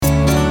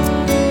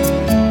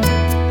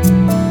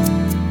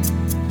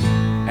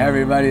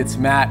everybody, it's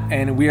Matt,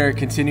 and we are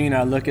continuing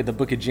our look at the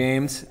book of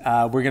James.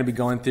 We're going to be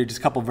going through just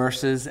a couple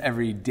verses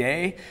every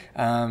day,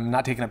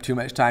 not taking up too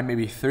much time,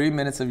 maybe 3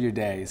 minutes of your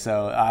day.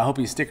 So I hope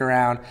you stick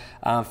around.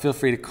 Feel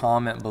free to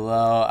comment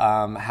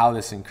below how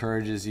this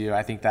encourages you.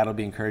 I think that'll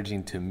be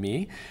encouraging to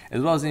me,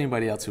 as well as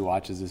anybody else who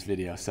watches this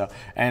video. So,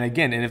 and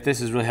again, and if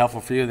this is really helpful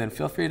for you, then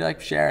feel free to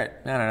share it.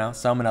 I don't know,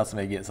 someone else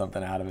may get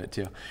something out of it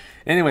too.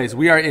 Anyways,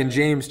 we are in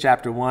James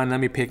chapter 1. Let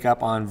me pick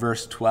up on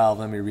verse 12.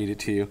 Let me read it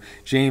to you.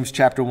 James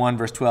chapter 1,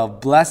 verse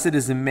 12. Blessed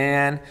is the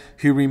man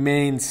who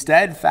remains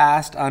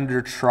steadfast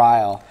under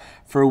trial,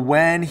 for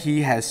when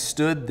he has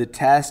stood the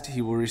test,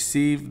 he will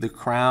receive the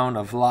crown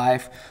of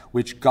life,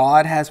 which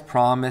God has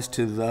promised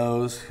to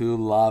those who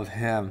love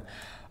him.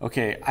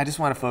 Okay, I just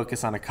want to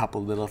focus on a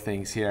couple little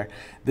things here.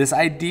 This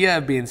idea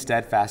of being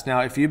steadfast.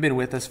 Now, if you've been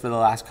with us for the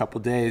last couple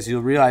days,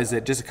 you'll realize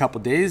that just a couple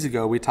days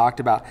ago, we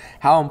talked about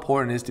how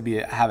important it is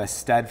to have a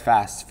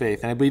steadfast faith.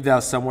 And I believe that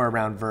was somewhere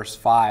around verse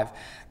 5.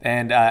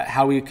 And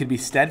how we could be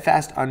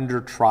steadfast under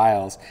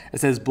trials.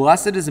 It says,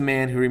 blessed is a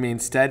man who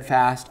remains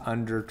steadfast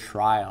under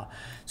trial.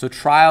 So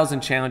trials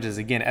and challenges,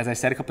 again, as I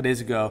said a couple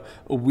days ago,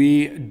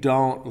 we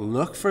don't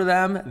look for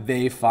them,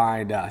 they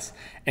find us.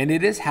 And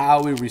it is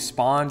how we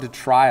respond to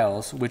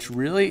trials, which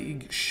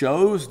really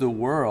shows the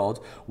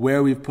world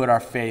where we've put our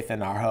faith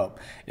and our hope.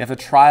 If a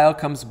trial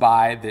comes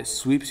by that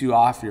sweeps you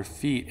off your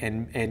feet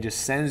and just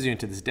sends you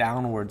into this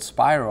downward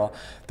spiral,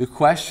 the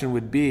question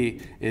would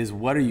be, is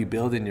what are you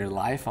building your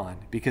life on?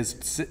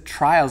 Because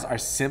trials are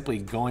simply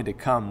going to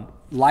come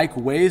like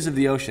waves of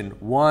the ocean,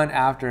 one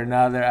after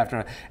another after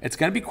another. It's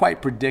going to be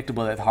quite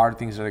predictable that hard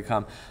things are going to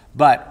come.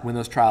 But when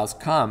those trials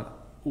come,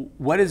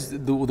 what is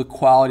the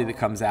quality that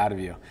comes out of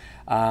you?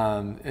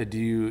 Do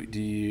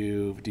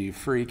you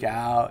freak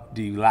out?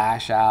 Do you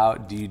lash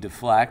out? Do you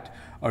deflect?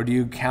 Or do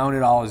you count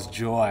it all as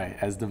joy,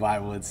 as the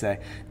Bible would say?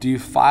 Do you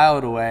file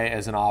it away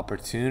as an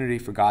opportunity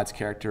for God's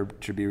character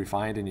to be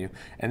refined in you?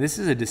 And this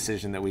is a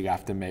decision that we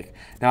have to make.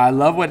 Now, I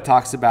love what it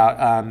talks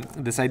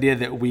about, this idea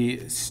that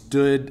we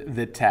stood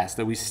the test,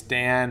 that we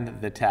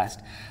stand the test.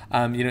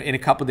 In a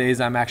couple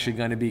days, I'm actually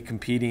going to be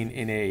competing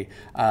in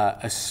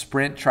a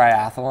sprint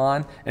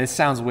triathlon. It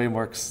sounds way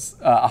more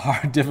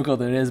difficult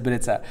than it is, but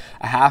it's a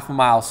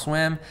half-mile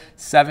swim,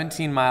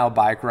 17-mile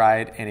bike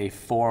ride, and a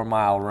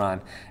 4-mile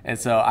run. And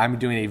so I'm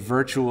doing a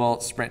virtual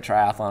sprint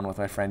triathlon with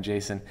my friend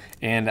Jason,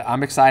 and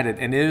I'm excited.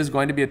 And it is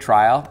going to be a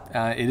trial.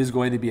 It is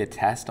going to be a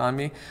test on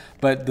me.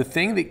 But the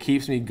thing that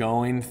keeps me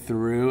going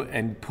through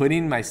and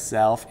putting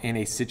myself in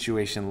a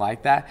situation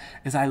like that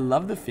is I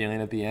love the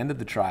feeling at the end of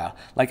the trial.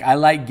 I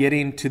like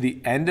getting to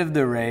the end of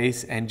the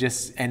race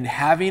and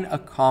having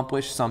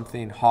accomplished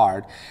something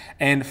hard,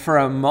 and for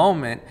a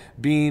moment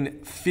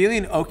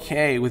feeling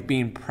okay with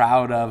being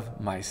proud of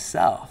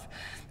myself.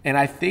 And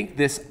I think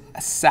this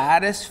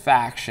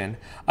satisfaction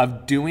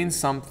of doing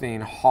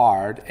something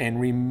hard and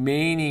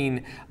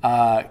remaining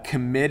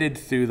committed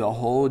through the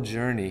whole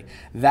journey,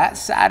 that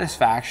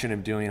satisfaction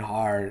of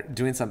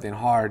doing something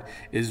hard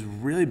is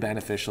really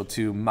beneficial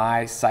to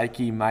my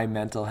psyche, my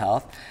mental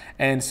health.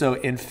 And so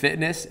in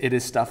fitness, it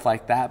is stuff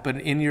like that. But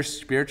in your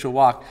spiritual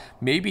walk,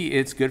 maybe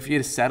it's good for you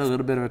to set a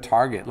little bit of a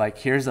target.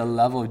 Here's a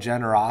level of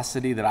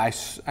generosity that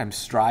I'm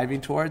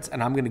striving towards,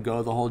 and I'm going to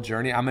go the whole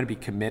journey. I'm going to be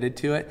committed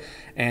to it,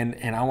 and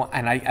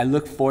I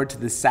look forward to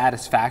the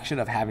satisfaction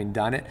of having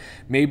done it.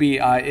 Maybe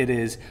it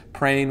is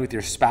praying with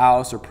your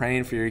spouse or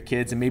praying for your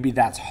kids, and maybe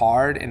that's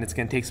hard, and it's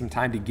going to take some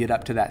time to get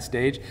up to that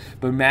stage.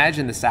 But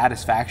imagine the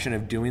satisfaction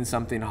of doing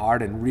something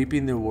hard and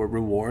reaping the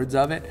rewards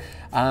of it.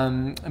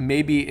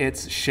 Maybe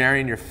it's sharing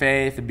your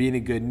faith and being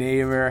a good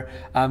neighbor.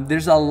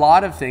 There's a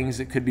lot of things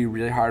that could be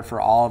really hard for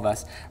all of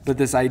us, but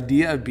this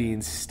idea of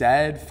being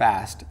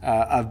steadfast,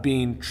 of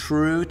being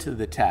true to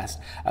the test,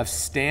 of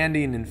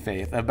standing in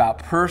faith, about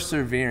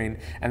persevering,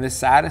 and the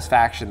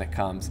satisfaction that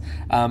comes.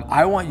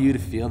 I want you to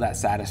feel that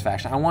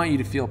satisfaction. I want you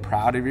to feel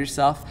proud of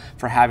yourself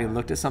for having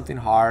looked at something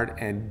hard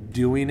and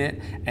doing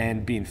it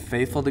and being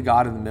faithful to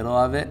God in the middle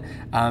of it,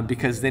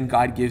 because then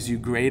God gives you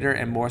greater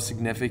and more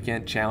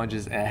significant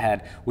challenges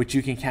ahead, which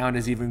you can count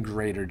as even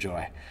greater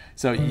joy.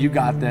 So you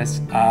got this.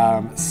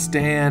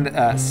 Stand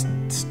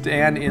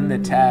in the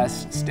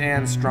test.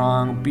 Stand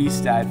strong. Be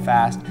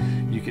steadfast.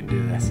 You can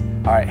do this.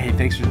 All right. Hey,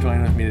 thanks for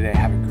joining with me today.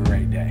 Have a great